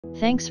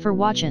Thanks for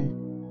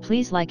watching.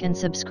 Please like and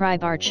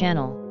subscribe our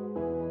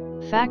channel.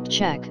 Fact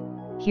check.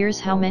 Here's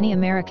how many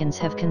Americans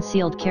have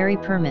concealed carry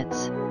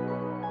permits.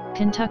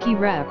 Kentucky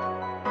Rep.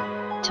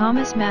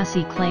 Thomas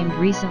Massey claimed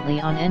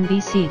recently on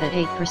NBC that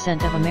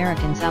 8% of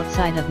Americans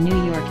outside of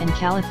New York and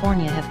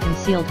California have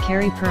concealed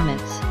carry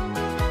permits.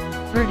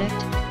 Verdict: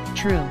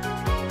 true.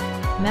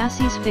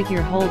 Massey's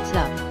figure holds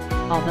up,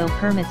 although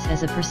permits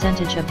as a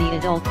percentage of the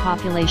adult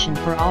population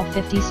for all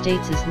 50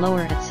 states is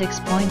lower at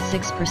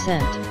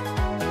 6.6%.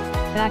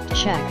 Fact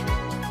check.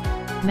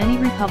 Many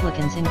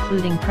Republicans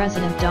including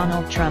President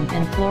Donald Trump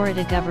and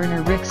Florida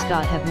Governor Rick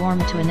Scott have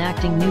warmed to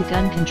enacting new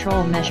gun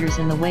control measures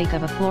in the wake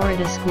of a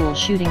Florida school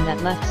shooting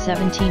that left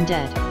 17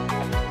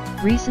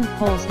 dead. Recent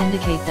polls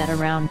indicate that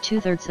around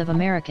two-thirds of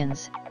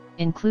Americans,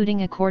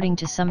 including according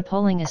to some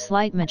polling a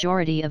slight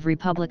majority of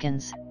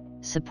Republicans,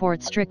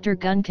 support stricter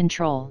gun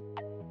control.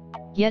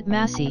 Yet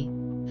Massey,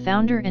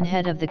 founder and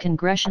head of the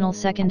Congressional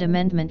Second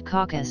Amendment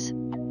Caucus,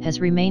 has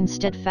remained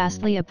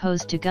steadfastly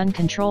opposed to gun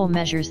control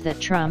measures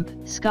that Trump,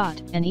 Scott,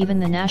 and even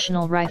the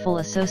National Rifle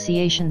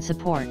Association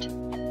support.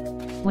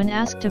 When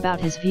asked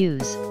about his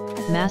views,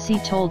 Massey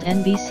told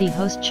NBC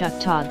host Chuck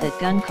Todd that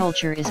gun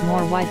culture is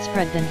more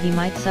widespread than he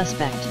might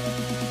suspect.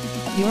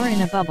 "You're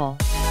in a bubble.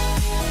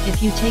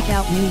 If you take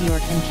out New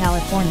York and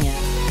California,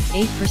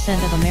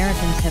 8% of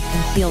Americans have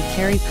concealed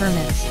carry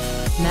permits,"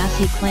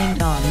 Massey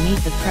claimed on Meet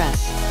the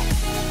Press.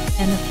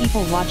 "And the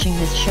people watching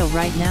this show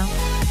right now?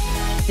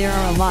 There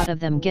are a lot of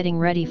them getting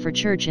ready for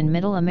church in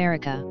Middle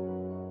America.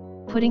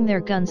 Putting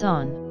their guns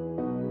on.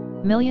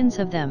 Millions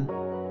of them,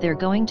 they're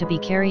going to be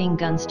carrying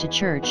guns to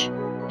church,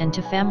 and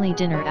to family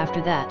dinner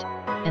after that,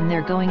 and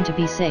they're going to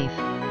be safe."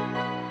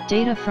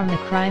 Data from the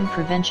Crime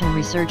Prevention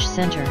Research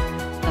Center,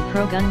 a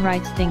pro-gun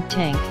rights think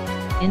tank,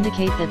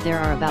 indicate that there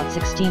are about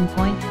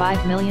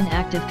 16.5 million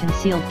active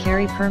concealed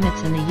carry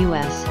permits in the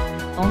U.S.,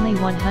 only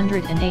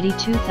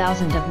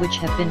 182,000 of which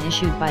have been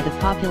issued by the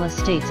populous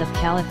states of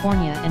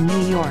California and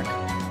New York.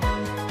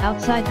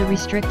 Outside the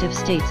restrictive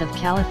states of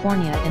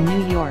California and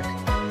New York,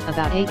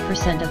 about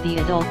 8% of the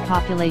adult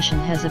population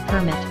has a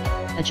permit,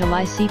 a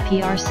July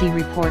CPRC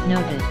report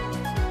noted.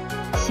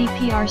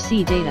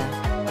 CPRC data,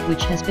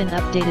 which has been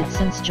updated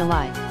since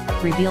July,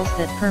 reveals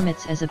that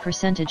permits as a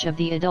percentage of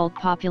the adult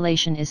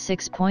population is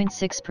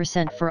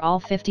 6.6% for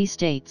all 50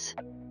 states.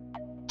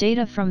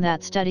 Data from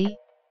that study,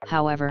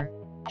 however,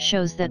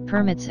 shows that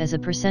permits as a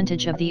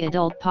percentage of the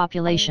adult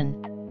population,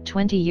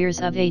 20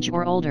 years of age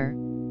or older,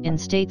 in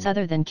states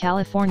other than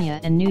California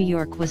and New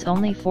York was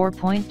only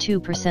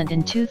 4.2%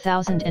 in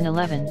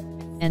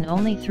 2011, and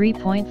only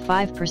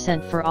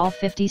 3.5% for all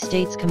 50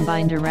 states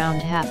combined,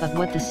 around half of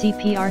what the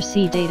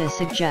CPRC data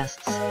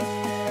suggests.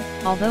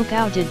 Although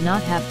GAO did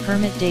not have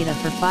permit data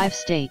for 5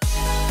 states.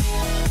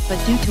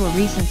 But due to a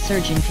recent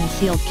surge in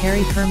concealed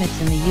carry permits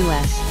in the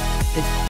U.S., the